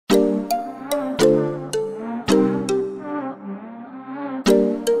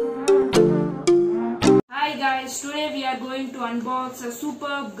today we are going to unbox a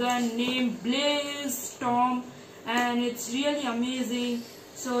superb gun named Blaze Storm, and it's really amazing.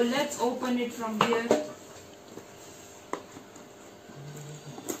 So let's open it from here.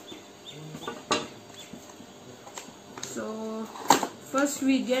 So first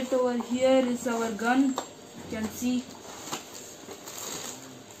we get over here is our gun, you can see,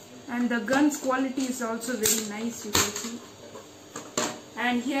 and the gun's quality is also very nice, you can see.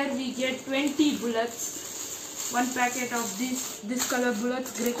 And here we get 20 bullets, one packet of this color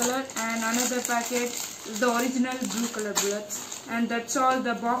bullets, grey color, and another packet the original blue color bullets, and that's all.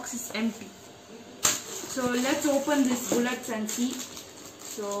 The box is empty. So let's open these bullets and see.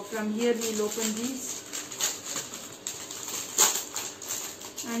 So from here we'll open these,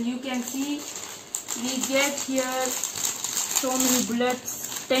 and you can see we get here so many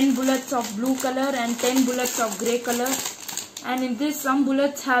bullets, 10 bullets of blue color and 10 bullets of grey color. And in this, some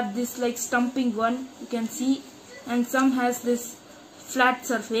bullets have this like stumping one, you can see, and some has this flat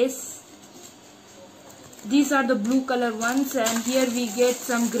surface. These are the blue color ones, and here we get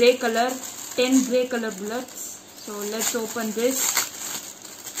some grey color, 10 grey color bullets. So let's open this.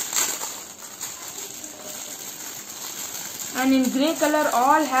 And in grey color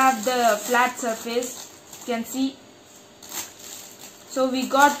all have the flat surface, you can see. So we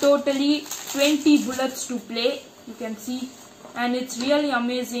got totally 20 bullets to play, you can see, and it's really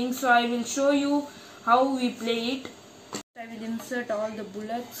amazing. So I will show you how we play it. I will insert all the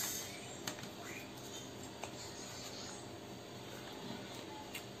bullets.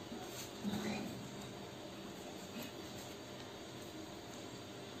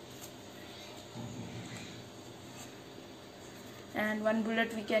 And one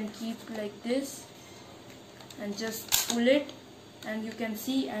bullet we can keep like this and just pull it, and you can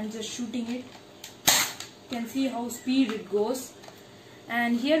see I'm just shooting it. You can see how speed it goes.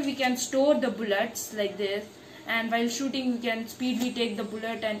 And here we can store the bullets like this, and while shooting we can speedily take the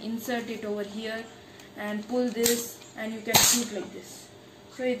bullet and insert it over here and pull this, and you can shoot like this.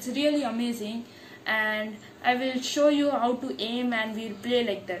 So it's really amazing, and I will show you how to aim, and we'll play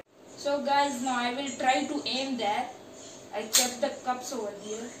like that. So guys, now I will try to aim there. I kept the cups over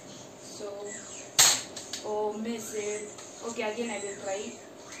here, so oh, miss it. Okay, again I will try it.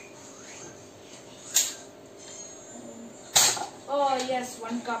 Oh yes,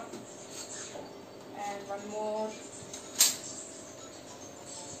 one cup, and one more.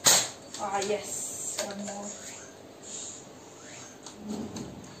 Ah yes, one more.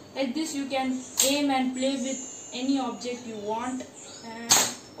 Like this you can aim and play with any object you want. And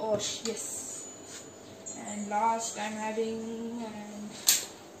oh yes. And last I'm having, and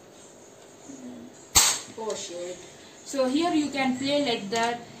oh shit. So here you can play like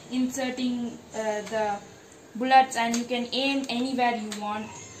that, inserting the bullets, and you can aim anywhere you want.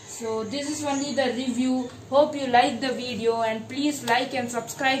 So this is only the review. Hope you like the video, and please like and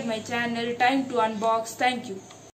subscribe my channel. Time to unbox. Thank you.